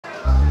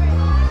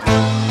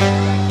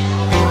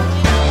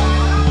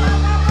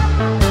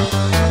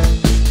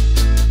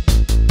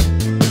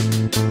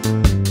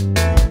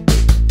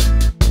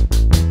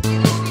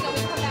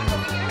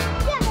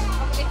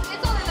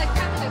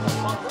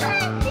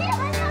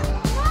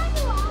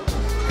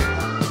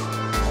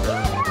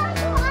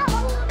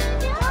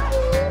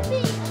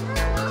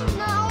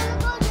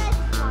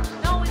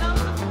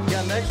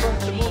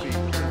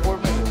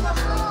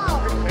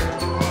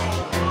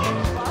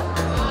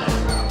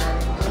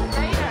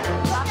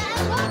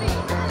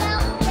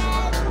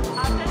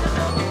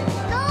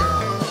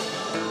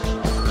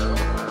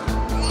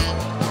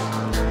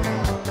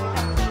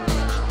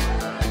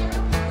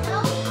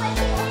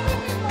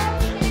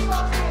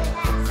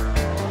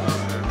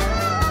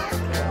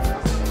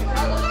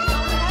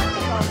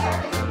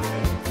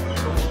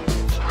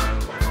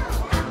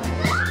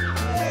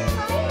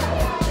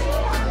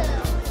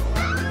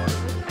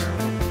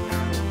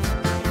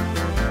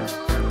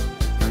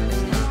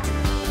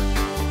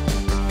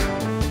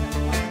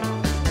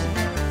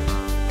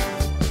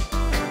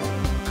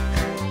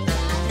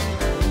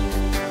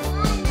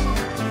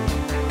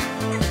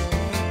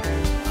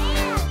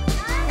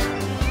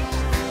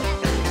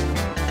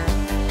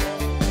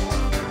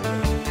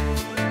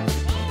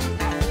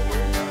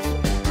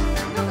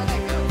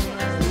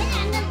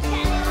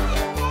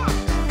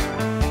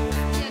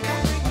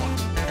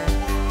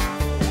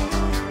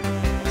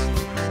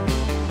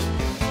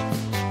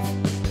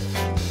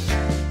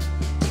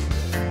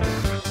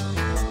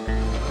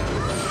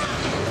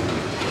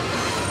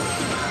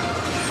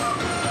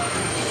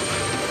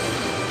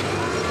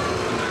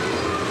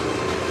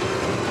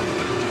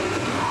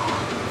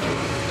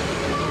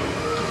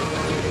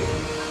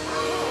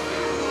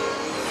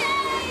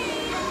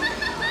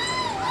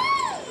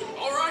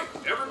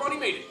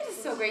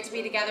great to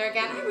be together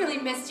again. I really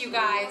missed you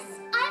guys.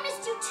 I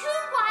missed you too,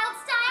 Wild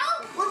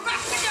Style. We're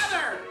back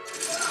together!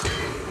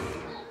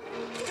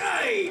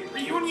 Hey,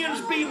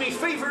 reunions be me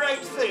favorite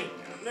thing.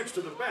 Next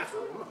to the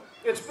bathroom.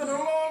 It's been a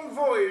long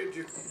voyage.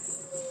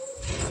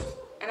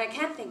 And I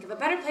can't think of a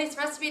better place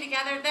for us to be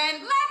together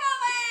than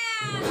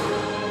Legoland!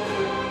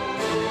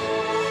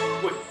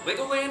 Wait,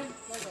 Legoland?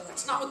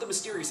 That's not what the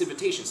mysterious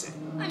invitation said.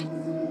 I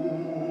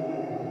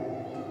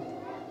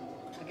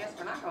guess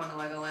we're not going to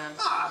Legoland.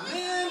 Ah,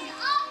 man! The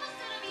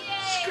opposite of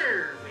yay!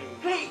 Scare me.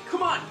 Hey,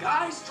 come on,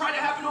 guys. Try to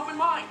have an open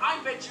mind. I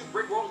bet you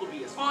Brick World will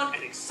be as fun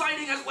and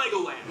exciting as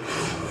Legoland.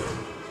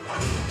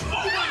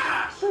 Oh my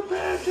gosh!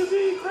 Prepare to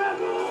be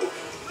crabbled!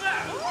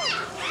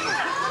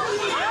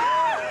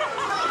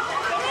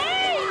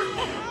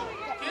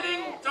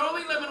 Kidding!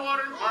 Totally lemon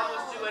water.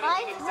 Harmless to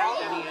anything except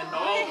any and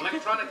all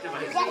electronic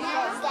devices.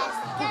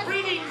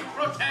 Greetings,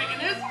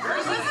 protagonist!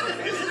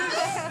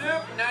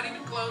 Nope, not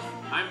even close.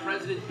 I'm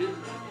President Business'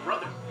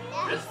 brother.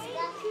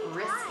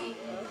 Risky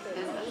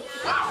business.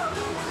 Wow!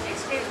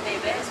 Excuse me,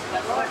 miss,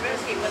 but Lord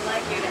Risky would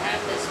like you to have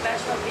this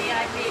special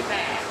VIP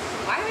pass.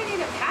 Why do we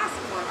need a pass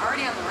if we're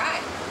already on the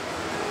ride?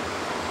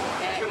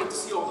 I can't wait to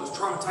see all those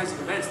traumatizing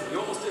events that we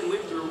almost didn't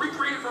live through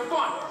recreated for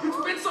fun.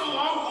 It's been so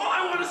long, all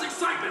I want is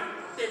excitement.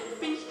 Then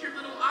feast your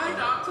little eye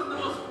dots on the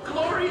most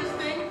glorious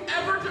thing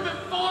ever to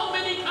befall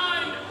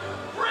mankind!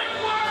 Brick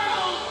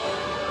World!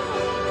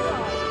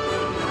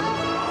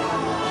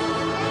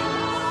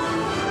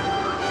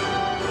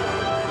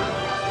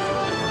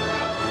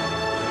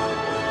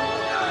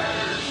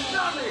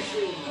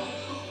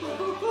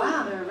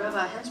 Wow, their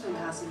robot henchman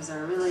costumes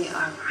are really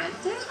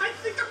authentic. I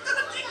think I'm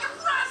gonna take a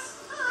rest!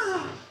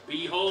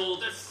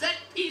 Behold, a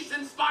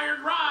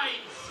set-piece-inspired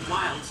ride!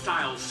 Wild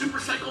Style Super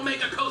Cycle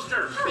Mega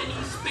Coaster! Mini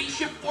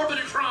Spaceship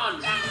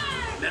Orbitatron!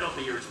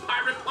 Metalbeard's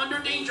Pirate Plunder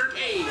Danger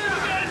Cave! No,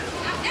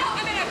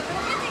 I'm in a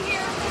busy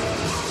here.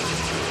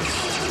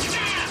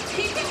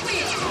 Keep it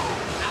wheel.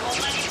 I won't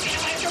let you get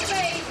away from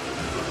me.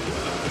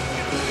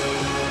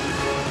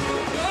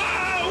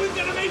 Ah, we've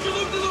got a major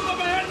loop-de-loop up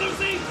ahead,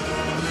 Lucy!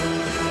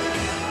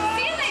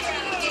 See you later,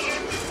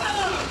 alligator.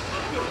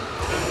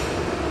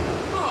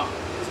 Oh,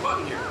 there's a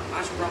button here.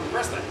 I should probably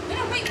press that. No,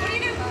 wait, what are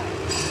you doing?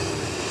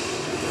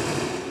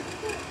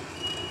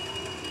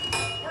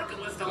 Work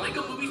unless the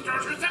Lego movie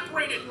stars are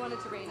separated! You want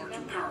it to rain, okay?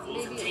 Too powerful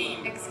as a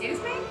team. Excuse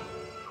me?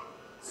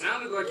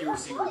 Sounded like you were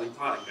secretly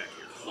plotting back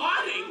here.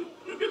 Plotting?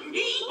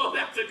 Me? Oh,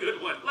 that's a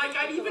good one. Like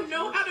I'd even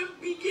know how to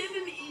begin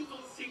an evil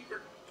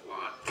secret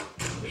plot.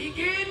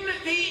 Begin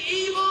the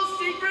evil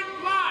secret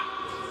plot!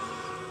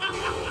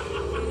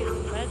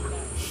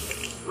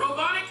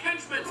 Robotic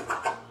henchmen!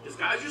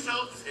 Disguise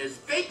yourselves as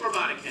fake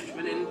robotic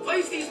henchmen and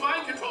place these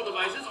mind control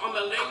devices on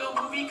the Lego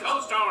movie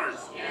co-stars.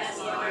 Yes,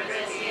 Lord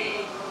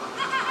Risky.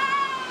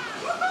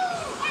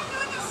 I'm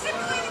doing a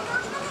simulated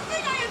version of the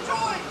thing I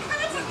enjoy! And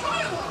it's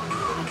enjoyable!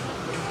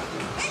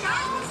 Hey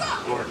guys, what's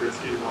up? Lord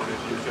Risky wanted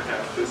you to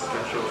have this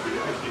special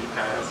VIP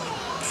pass.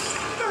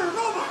 They're a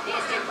robot!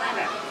 He's too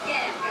clever.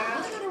 Get him,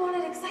 girls. Really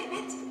wanted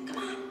excitement.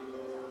 Come on.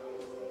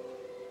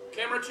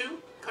 Camera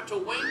 2, cut to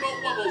Rainbow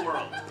Bubble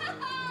World.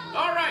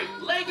 All right,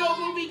 Lego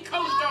movie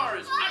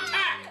co-stars,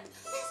 attack!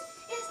 This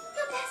is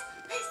the best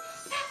place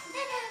I've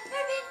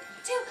ever been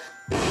to.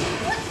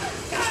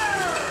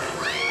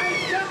 I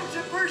dumped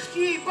the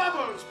Bursky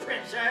Bubbles,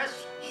 princess!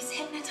 He's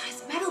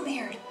hypnotized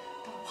Metalbeard.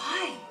 But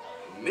why?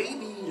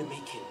 Maybe to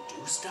make him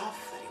do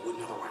stuff that he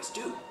wouldn't otherwise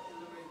do.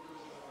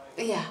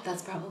 Yeah,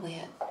 that's probably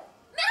it.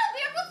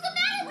 Metalbeard, what's the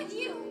matter with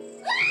you?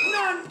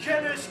 None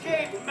can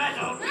escape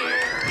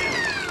Metalbeard!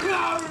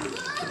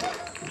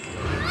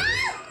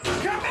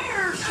 Come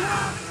here,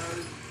 son!